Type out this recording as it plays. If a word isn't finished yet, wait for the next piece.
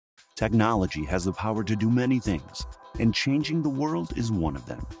Technology has the power to do many things, and changing the world is one of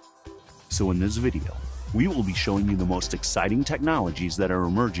them. So in this video, we will be showing you the most exciting technologies that are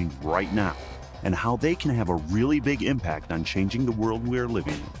emerging right now, and how they can have a really big impact on changing the world we are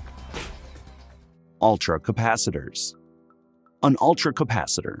living in. Ultracapacitors. An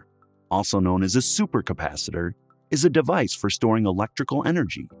ultracapacitor, also known as a supercapacitor, is a device for storing electrical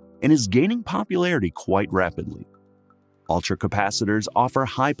energy and is gaining popularity quite rapidly. Ultracapacitors offer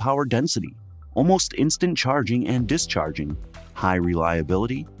high power density, almost instant charging and discharging, high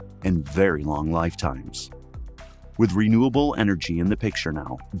reliability, and very long lifetimes. With renewable energy in the picture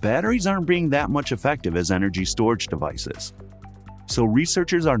now, batteries aren't being that much effective as energy storage devices. So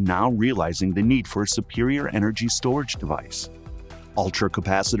researchers are now realizing the need for a superior energy storage device.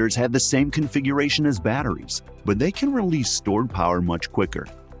 Ultracapacitors have the same configuration as batteries, but they can release stored power much quicker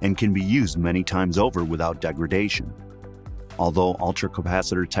and can be used many times over without degradation. Although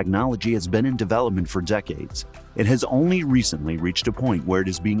ultracapacitor technology has been in development for decades, it has only recently reached a point where it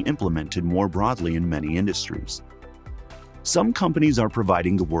is being implemented more broadly in many industries. Some companies are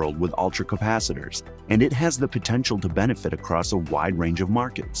providing the world with ultracapacitors, and it has the potential to benefit across a wide range of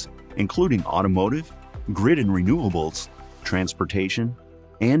markets, including automotive, grid and renewables, transportation,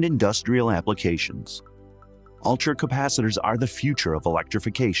 and industrial applications. Ultracapacitors are the future of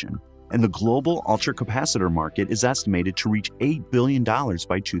electrification, and the global ultracapacitor market is estimated to reach $8 billion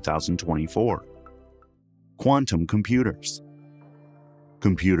by 2024. Quantum computers.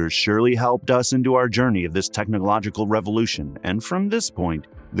 Computers surely helped us into our journey of this technological revolution, and from this point,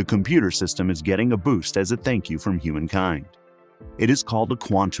 the computer system is getting a boost as a thank you from humankind. It is called a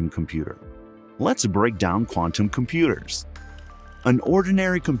quantum computer. Let's break down quantum computers. An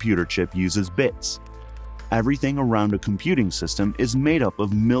ordinary computer chip uses bits. Everything around a computing system is made up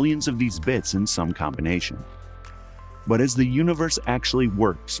of millions of these bits in some combination. But as the universe actually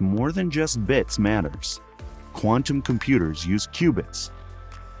works, more than just bits matters. Quantum computers use qubits.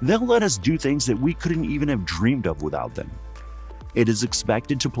 They'll let us do things that we couldn't even have dreamed of without them. It is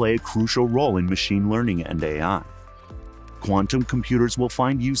expected to play a crucial role in machine learning and AI. Quantum computers will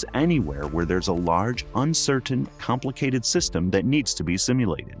find use anywhere where there's a large, uncertain, complicated system that needs to be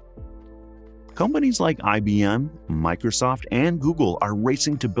simulated. Companies like IBM, Microsoft, and Google are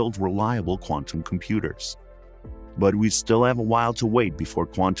racing to build reliable quantum computers. But we still have a while to wait before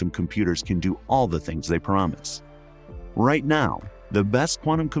quantum computers can do all the things they promise. Right now, the best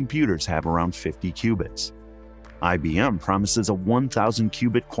quantum computers have around 50 qubits. IBM promises a 1,000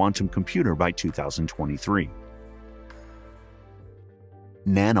 qubit quantum computer by 2023.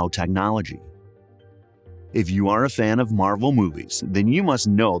 Nanotechnology. If you are a fan of Marvel movies, then you must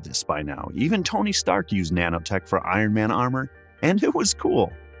know this by now. Even Tony Stark used nanotech for Iron Man armor, and it was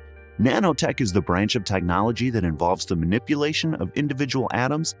cool. Nanotech is the branch of technology that involves the manipulation of individual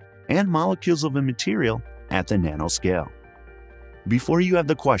atoms and molecules of a material at the nanoscale. Before you have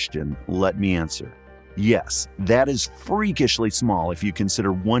the question, let me answer. Yes, that is freakishly small if you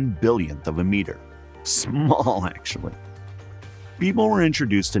consider 1/1000th of a meter. Small, actually. People were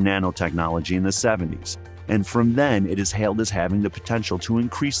introduced to nanotechnology in the 70s, and from then it is hailed as having the potential to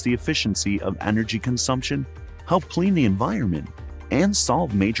increase the efficiency of energy consumption, help clean the environment, and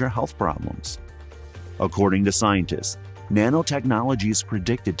solve major health problems. According to scientists, nanotechnology is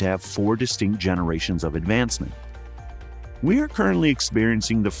predicted to have 4 distinct generations of advancement. We are currently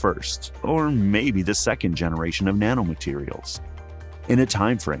experiencing the first, or maybe the second generation of nanomaterials. In a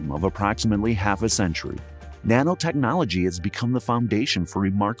time frame of approximately half a century, nanotechnology has become the foundation for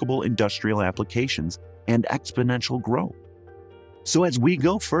remarkable industrial applications and exponential growth. So as we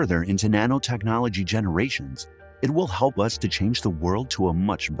go further into nanotechnology generations, it will help us to change the world to a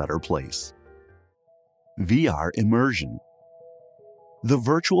much better place. VR immersion. The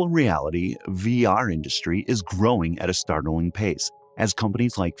virtual reality VR industry is growing at a startling pace as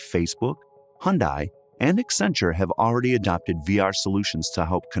companies like Facebook, Hyundai, and Accenture have already adopted VR solutions to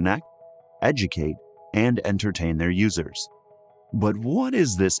help connect, educate, and entertain their users. But what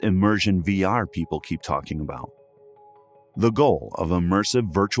is this immersion VR people keep talking about? The goal of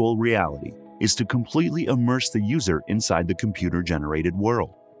immersive virtual reality is to completely immerse the user inside the computer-generated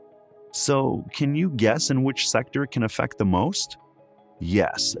world. So, can you guess in which sector it can affect the most?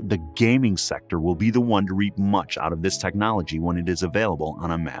 Yes, the gaming sector will be the one to reap much out of this technology when it is available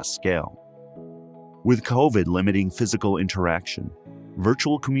on a mass scale. With COVID limiting physical interaction,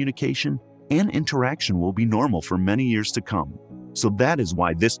 virtual communication and interaction will be normal for many years to come, so that is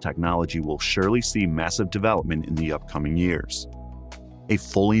why this technology will surely see massive development in the upcoming years. A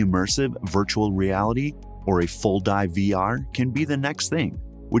fully immersive virtual reality or a full dive VR can be the next thing,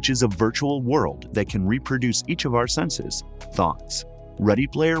 which is a virtual world that can reproduce each of our senses, thoughts, Ready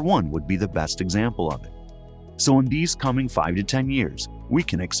Player One would be the best example of it. So in these coming 5 to 10 years, we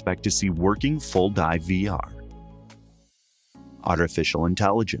can expect to see working full-dive VR. Artificial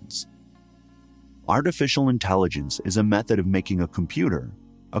intelligence. Artificial intelligence is a method of making a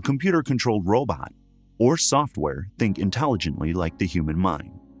computer-controlled robot, or software think intelligently like the human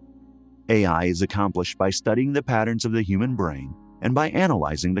mind. AI is accomplished by studying the patterns of the human brain and by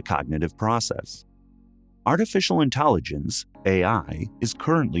analyzing the cognitive process. Artificial intelligence, AI, is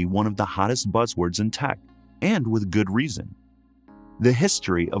currently one of the hottest buzzwords in tech, and with good reason. The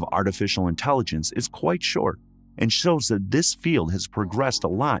history of artificial intelligence is quite short and shows that this field has progressed a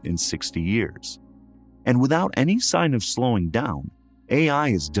lot in 60 years. And without any sign of slowing down, AI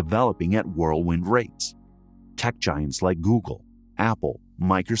is developing at whirlwind rates. Tech giants like Google, Apple,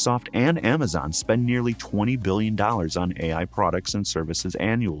 Microsoft, and Amazon spend nearly $20 billion on AI products and services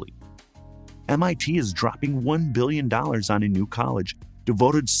annually. MIT is dropping $1 billion on a new college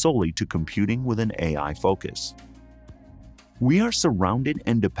devoted solely to computing with an AI focus. We are surrounded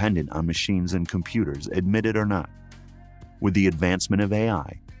and dependent on machines and computers, admit it or not. With the advancement of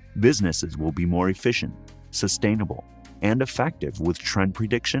AI, businesses will be more efficient, sustainable, and effective with trend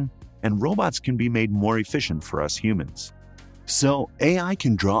prediction, and robots can be made more efficient for us humans. So AI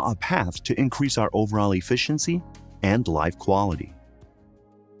can draw a path to increase our overall efficiency and life quality.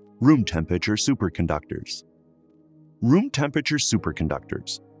 Room temperature superconductors. Room temperature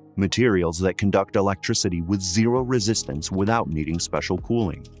superconductors, materials that conduct electricity with zero resistance without needing special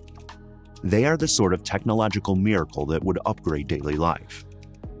cooling. They are the sort of technological miracle that would upgrade daily life.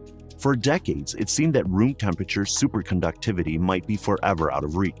 For decades, it seemed that room temperature superconductivity might be forever out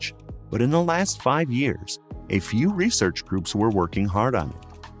of reach, but in the last 5 years, a few research groups were working hard on it,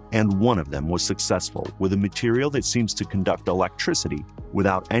 and one of them was successful with a material that seems to conduct electricity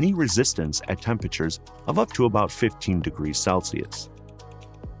without any resistance at temperatures of up to about 15 degrees Celsius.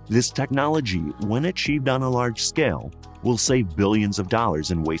 This technology, when achieved on a large scale, will save billions of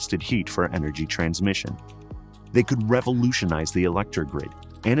dollars in wasted heat for energy transmission. They could revolutionize the electric grid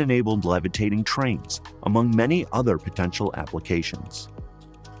and enable levitating trains, among many other potential applications.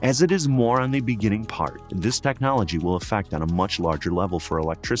 As it is more on the beginning part, this technology will affect on a much larger level for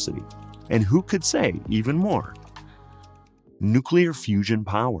electricity, and who could say even more? Nuclear fusion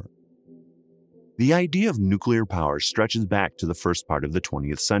power. The idea of nuclear power stretches back to the first part of the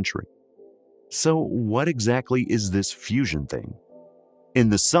 20th century. So what exactly is this fusion thing? In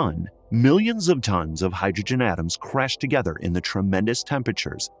the sun, millions of tons of hydrogen atoms crash together in the tremendous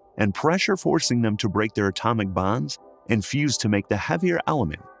temperatures and pressure, forcing them to break their atomic bonds and fuse to make the heavier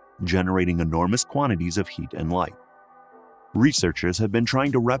element, generating enormous quantities of heat and light. Researchers have been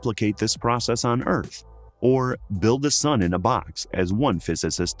trying to replicate this process on Earth, or build the sun in a box, as one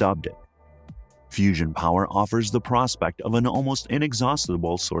physicist dubbed it. Fusion power offers the prospect of an almost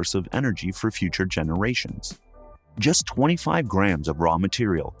inexhaustible source of energy for future generations. Just 25 grams of raw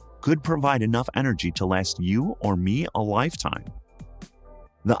material could provide enough energy to last you or me a lifetime.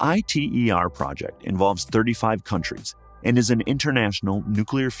 The ITER project involves 35 countries and is an international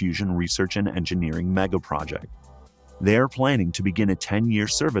nuclear fusion research and engineering mega-project. They are planning to begin a 10-year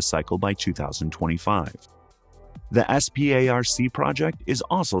service cycle by 2025. The SPARC project is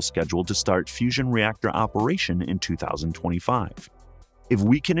also scheduled to start fusion reactor operation in 2025. If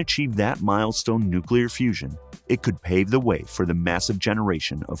we can achieve that milestone nuclear fusion, it could pave the way for the massive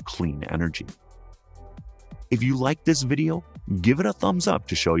generation of clean energy. If you liked this video, give it a thumbs up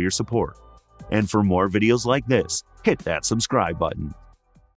to show your support. And for more videos like this, hit that subscribe button.